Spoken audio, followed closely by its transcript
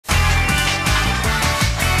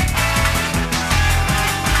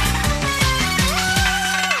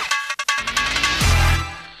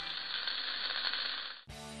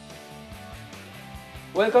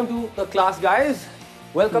Welcome to the class, guys.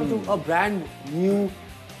 Welcome to a brand new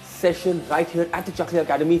session right here at the Chakh Le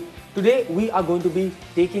Academy. Today we are going to be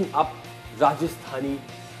taking up Rajasthani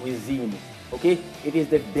cuisine. Okay, it is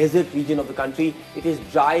the desert region of the country. It is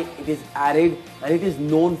dry, it is arid, and it is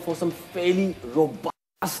known for some fairly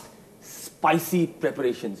robust, spicy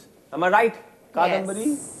preparations. Am I right, Kadambari?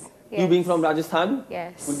 Yes. You being from Rajasthan,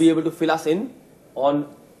 would be able to fill us in on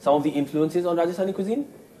some of the influences on Rajasthani cuisine?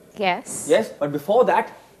 Yes. Yes, but before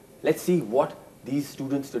that, let's see what these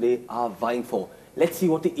students today are vying for. Let's see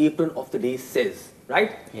what the apron of the day says,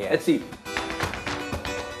 right? Yes. Let's see.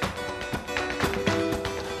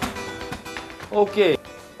 Okay,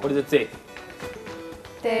 what does it say?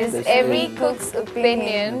 There's every cook's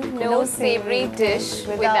opinion, no savory dish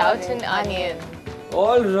without an onion.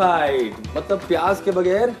 All right, मतलब प्याज के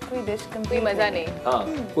बगैर कोई dish कोई मजा नहीं.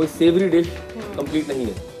 हाँ, कोई savory dish complete नहीं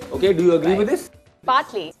है. Okay, do you agree with this?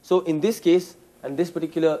 Partly. So in this case, and this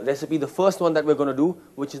particular recipe, the first one that we're going to do,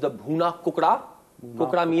 which is the bhuna kukra.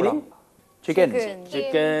 Kukra meaning? Chicken.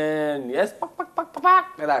 Chicken. Yes. Pak, pak, pak, pak, pak.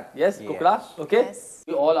 Like that. Yes, kukra. Okay. Yes.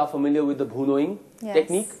 We all are familiar with the bhunoing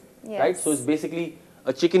technique, right? So it's basically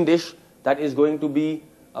a chicken dish that is going to be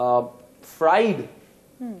fried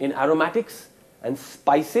in aromatics and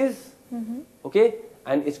spices. Okay.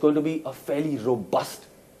 And it's going to be a fairly robust,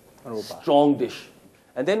 strong dish.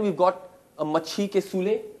 And then we've got a machi ke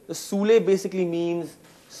sule. The sule basically means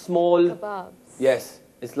small. Kebabs. Yes,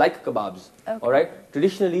 it's like kebabs. Okay. All right.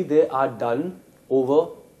 Traditionally, they are done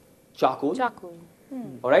over charcoal. Charcoal.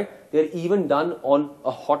 All right. They're even done on a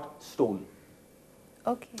hot stone.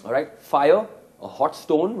 Okay. All right. Fire, a hot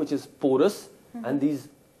stone which is porous, and these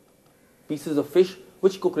pieces of fish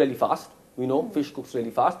which cook really fast. We know fish cooks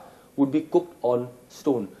really fast. Would be cooked on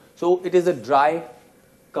stone. So it is a dry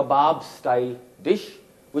kebab style dish,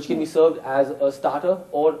 which can be served as a starter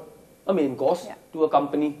or a main course to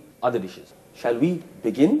accompany other dishes. Shall we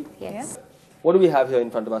begin? Yes. What do we have here in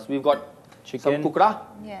front of us? We've got some kukra.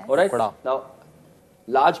 Yes. All right. Kukra. Now,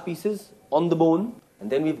 large pieces on the bone, and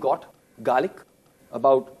then we've got garlic,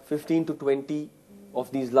 about 15 to 20 of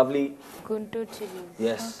these lovely. Guntur chilies.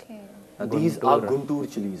 Yes. Okay. Now, these are Guntur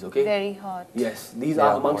chilies. Okay. Very hot. Yes. These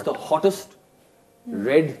are amongst the hottest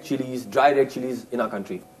red chilies, dry red chilies in our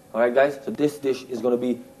country. Alright guys, so this dish is going to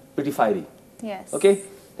be pretty fiery. Yes. Okay,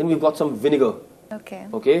 then we've got some vinegar. Okay.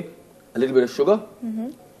 Okay, a little bit of sugar,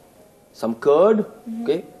 some curd,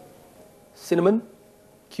 okay, cinnamon,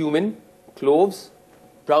 cumin, cloves,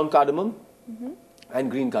 brown cardamom,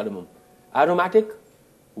 and green cardamom. Aromatic,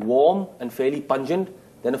 warm and fairly pungent.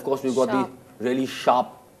 Then of course we've got the really sharp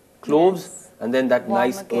cloves, and then that Warm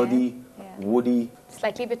nice again. earthy, woody,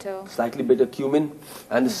 Slightly bitter cumin,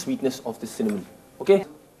 and the sweetness of the cinnamon. Okay,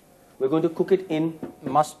 we're going to cook it in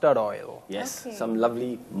Mustard oil. yes, some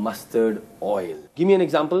lovely mustard oil. Give me an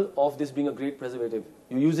example of this being a great preservative.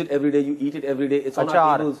 You use it every day, you eat it every day. It's on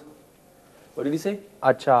our tables. What did he say?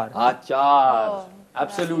 Achar. Achar.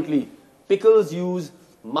 Absolutely. Pickles use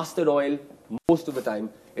mustard oil most of the time.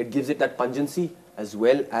 It gives it that pungency as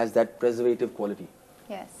well as that preservative quality.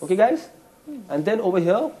 Yes. Okay, guys? And then over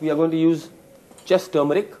here, we are going to use just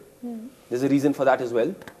turmeric. There's a reason for that as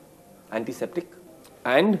well. Antiseptic.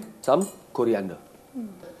 And some coriander.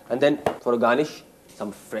 And then for a garnish,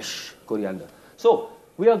 some fresh coriander. So,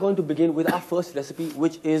 we are going to begin with our first recipe,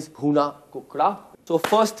 which is bhuna kukra. So,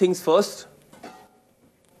 first things first,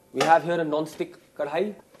 we have here a non-stick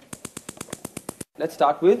kadhai. Let's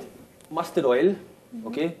start with mustard oil.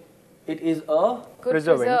 Okay, it is a Good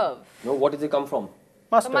Preserving. preserve. no. What does it come from?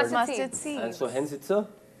 Mustard. Mustard seeds. And so hence it's a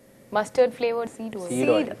Mustard flavored seed oil. Seed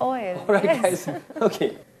oil. oil. all right, guys.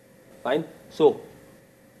 Okay, fine. So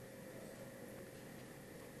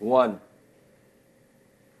 1,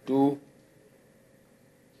 2,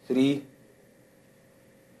 3,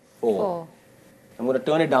 4. I'm going to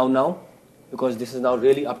turn it down now because this is now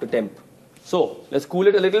really up to temp. So let's cool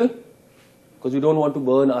it a little because we don't want to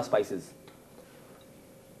burn our spices.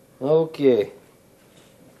 Okay.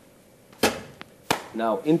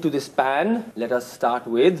 Now into this pan, let's start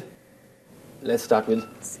with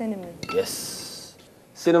Cinnamon. yes,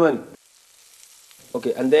 cinnamon.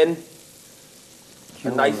 Okay, and then a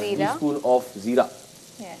nice Zeera. teaspoon of zeera.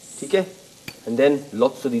 Yes. Okay, and then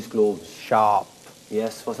lots of these cloves. Sharp.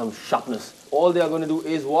 Yes, for some sharpness. All they are going to do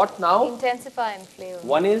is what now? Intensify in flavor.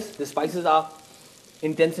 One is the spices are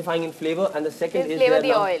intensifying in flavor, and the second They is flavor they're the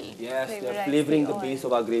now- oil. Yes, they're Flavorize flavoring the the oil. base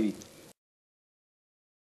of our gravy.